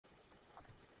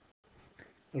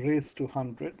raised to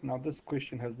 100. Now this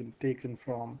question has been taken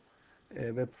from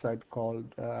a website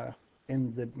called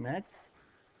NZMaths,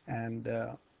 and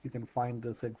you can find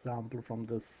this example from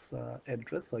this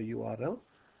address or URL.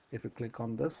 If you click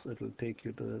on this, it will take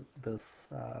you to this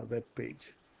web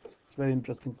page. It's a very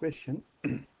interesting question.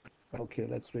 Okay,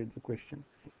 let's read the question.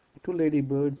 Two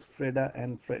ladybirds, Freda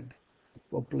and Fred,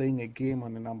 were playing a game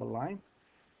on a number line.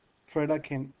 Freda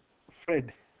can,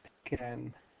 Fred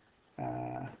can,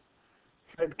 uh,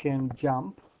 Fred can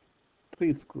jump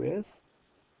 3 squares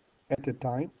at a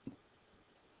time,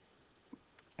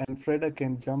 and Freda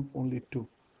can jump only 2.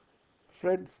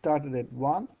 Fred started at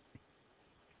 1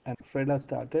 and Freda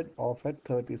started off at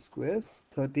 30 squares,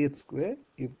 30th square.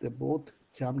 If they both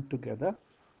jumped together,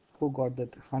 who got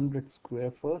that 100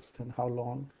 square first, and how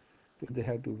long did they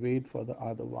have to wait for the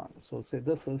other one? So say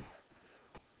this is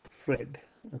Fred.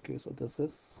 Okay, so this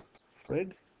is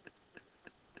Fred,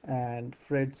 and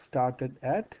Fred started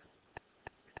at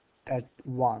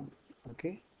 1.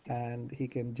 Okay, and he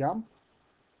can jump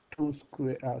 3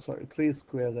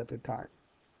 squares at a time.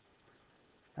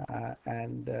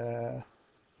 And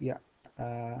yeah,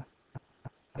 uh,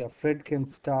 yeah, Fred can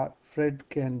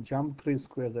jump 3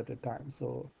 squares at a time.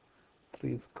 So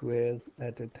 3 squares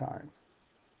at a time.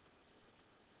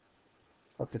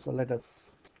 Okay, so let us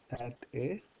at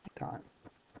a time.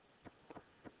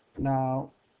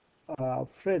 Now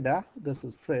Freda, this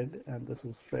is Fred and this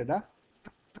is Freda.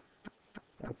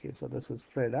 Okay, so this is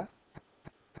Freda.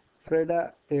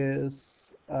 Freda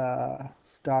is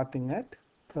starting at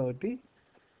 30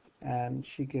 and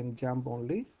she can jump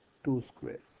only 2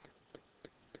 squares.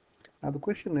 Now the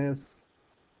question is,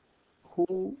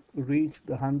 who reached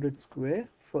the 100 square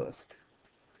first?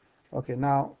 Okay,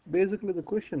 now basically the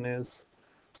question is,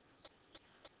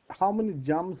 how many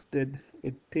jumps did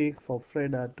it take for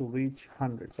Freda to reach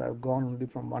 100? So I've gone only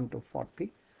from 1 to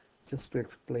 40 just to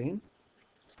explain.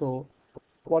 So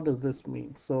what does this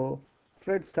mean? So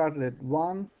Fred started at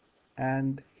 1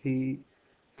 and he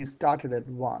started at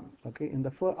 1. Okay,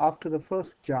 after the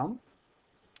first jump,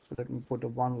 so let me put a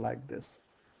 1 like this.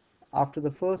 After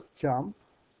the first jump,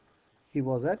 he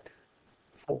was at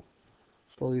 4.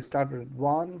 So he started at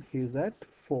 1, he is at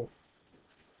 4.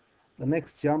 The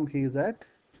next jump he is at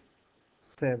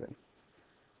 7.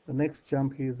 The next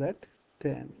jump he is at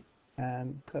 10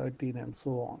 and 13 and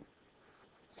so on.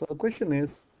 So the question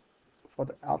is,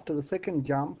 after the second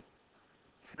jump,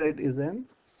 Fred is in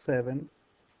 7.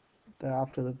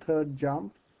 After the third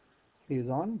jump, he is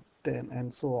on 10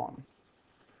 and so on.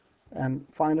 And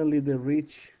finally they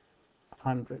reach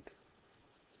 100.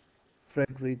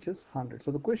 Fred reaches 100.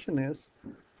 So the question is,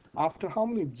 after how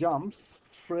many jumps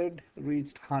Fred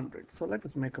reached 100? So let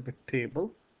us make up a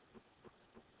table,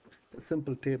 a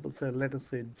simple table. So let us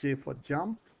say J for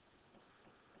jump,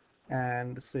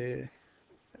 and say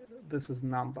this is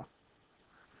number.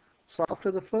 So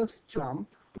after the first jump,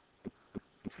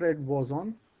 Fred was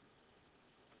on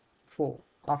 4.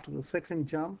 After the second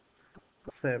jump,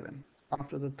 7.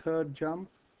 After the third jump,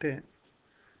 10.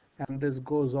 And this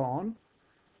goes on,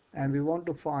 and we want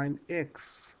to find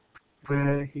X,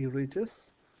 where he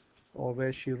reaches or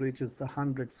where she reaches the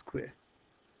 100 square.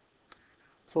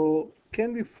 So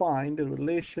can we find a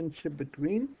relationship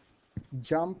between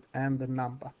jump and the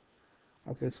number?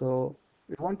 Okay, so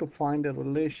we want to find a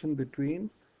relation between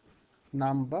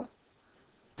number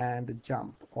and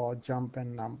jump, or jump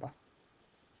and number.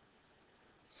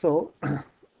 So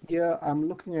here I'm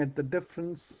looking at the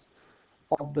difference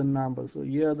of the number. So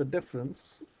here the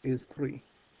difference is 3.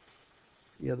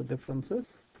 Here the difference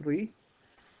is 3,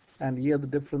 and here the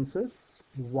difference is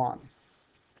 1.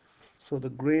 So the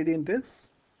gradient is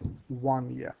 1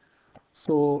 here.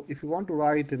 So if you want to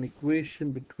write an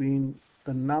equation between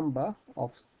the number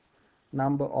of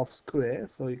square,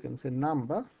 so you can say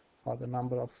number, or the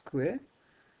number of square,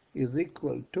 is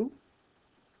equal to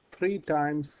 3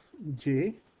 times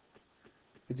j,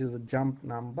 which is the jump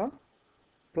number,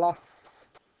 plus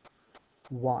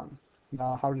 1.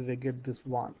 Now how did I get this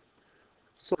 1?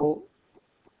 So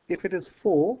if it is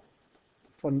 4,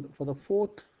 for the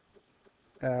fourth,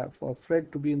 for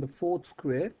Fred to be in the 4th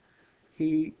square,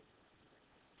 he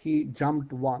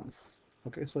jumped once.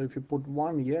 Okay, so if you put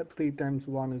 1 here, 3 times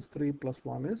 1 is 3, plus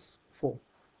 1 is 4.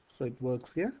 So it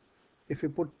works here. If you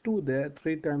put 2 there,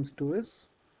 3 times 2 is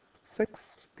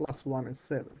 6, plus 1 is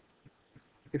 7.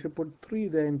 If you put 3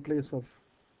 there in place of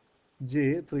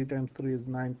j, 3 times 3 is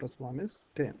 9, plus 1 is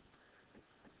 10.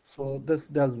 So this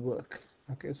does work.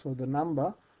 Okay, so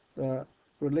the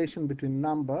relation between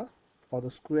number, or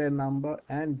the square number,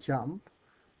 and jump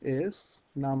is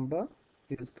number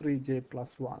is 3j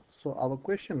plus 1. So our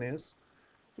question is,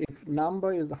 if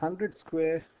number is 100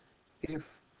 square, if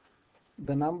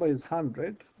the number is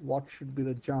 100, what should be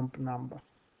the jump number?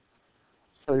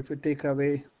 So if you take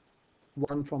away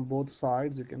 1 from both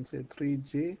sides, you can say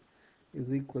 3j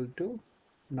is equal to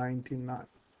 99.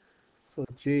 So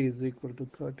j is equal to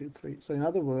 33. So in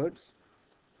other words,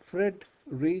 Fred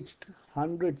reached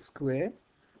 100 square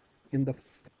in the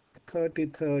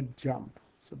 33rd jump.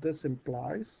 So this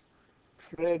implies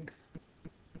Fred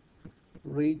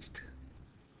reached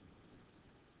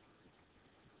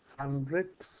 100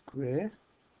 square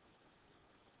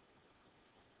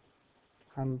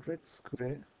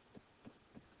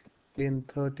in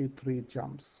 33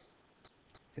 jumps.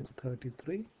 In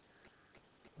 33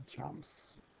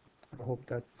 jumps. I hope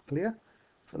that's clear.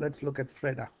 So let's look at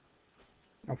Freda.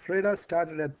 Now Freda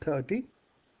started at 30.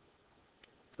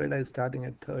 Freda is starting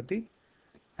at 30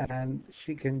 and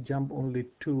she can jump only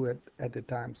 2 at a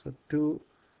time. So 2,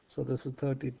 so this is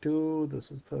 32,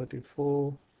 this is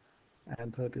 34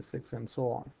 and 36 and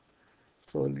so on.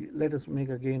 So let us make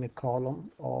again a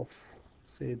column of,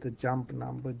 say, the jump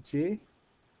number j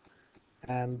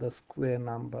and the square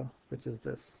number, which is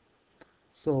this.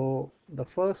 So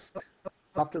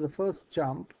after the first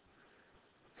jump,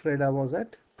 Freda was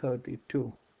at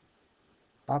 32.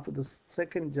 After the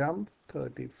second jump,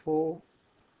 34.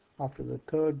 After the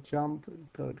third jump,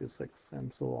 36,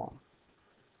 and so on.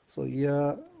 So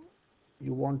here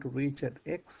you want to reach at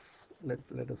x.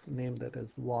 Let us name that as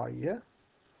y here.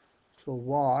 So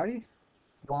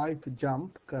yth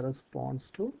jump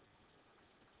corresponds to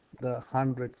the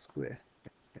 100 square.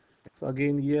 So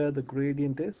again here the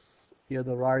gradient is, here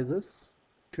the rise is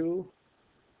 2,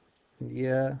 and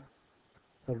here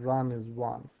the run is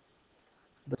 1.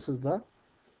 This is the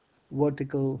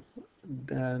vertical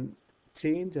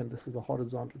change and this is the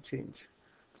horizontal change.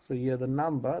 So here the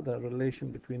number, the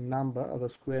relation between number or the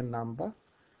square number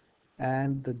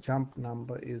and the jump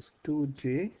number is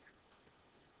 2j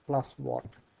plus what?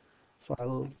 So I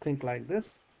will think like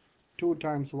this. 2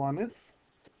 times 1 is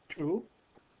 2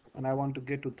 and I want to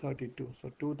get to 32.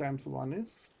 So 2 times 1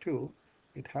 is 2.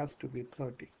 It has to be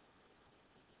 30.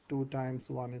 2 times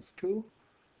 1 is 2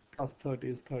 plus 30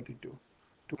 is 32.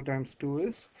 2 times 2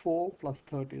 is 4 plus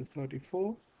 30 is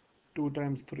 34. 2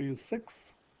 times 3 is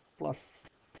 6 plus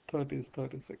 30 is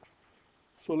 36.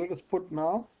 So let us put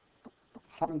now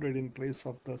 100 in place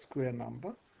of the square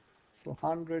number. So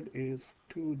 100 is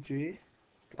 2j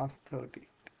plus 30.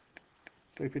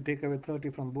 So if you take away 30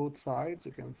 from both sides,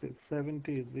 you can say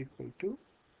 70 is equal to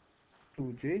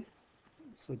 2j.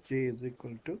 So j is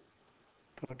equal to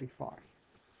 35.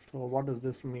 So what does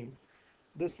this mean?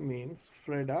 This means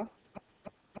Freda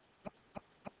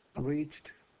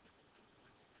reached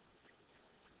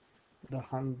the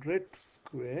 100th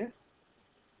square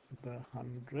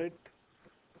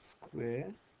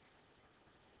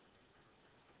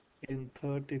in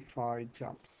 35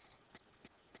 jumps.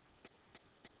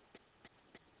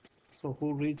 So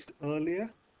who reached earlier?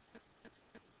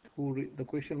 The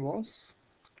question was,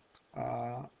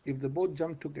 if they both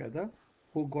jumped together,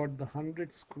 who got the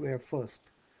 100 square first?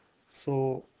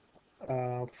 So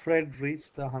Fred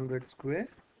reached the 100 square.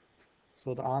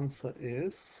 So the answer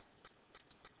is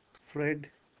Fred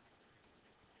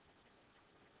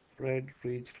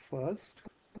reached first.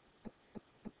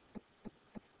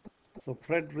 So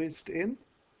Fred reached in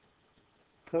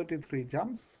 33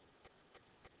 jumps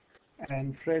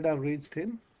and Freda reached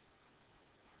in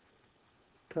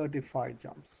 35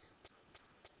 jumps.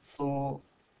 So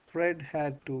Fred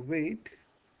had to wait.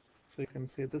 So you can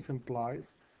say this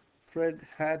implies Fred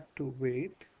had to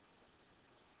wait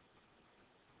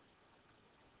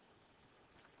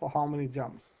for how many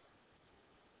jumps?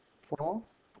 For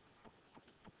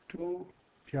 2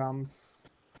 jumps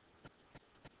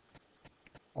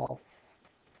of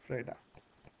Freda.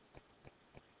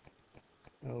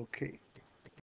 Okay.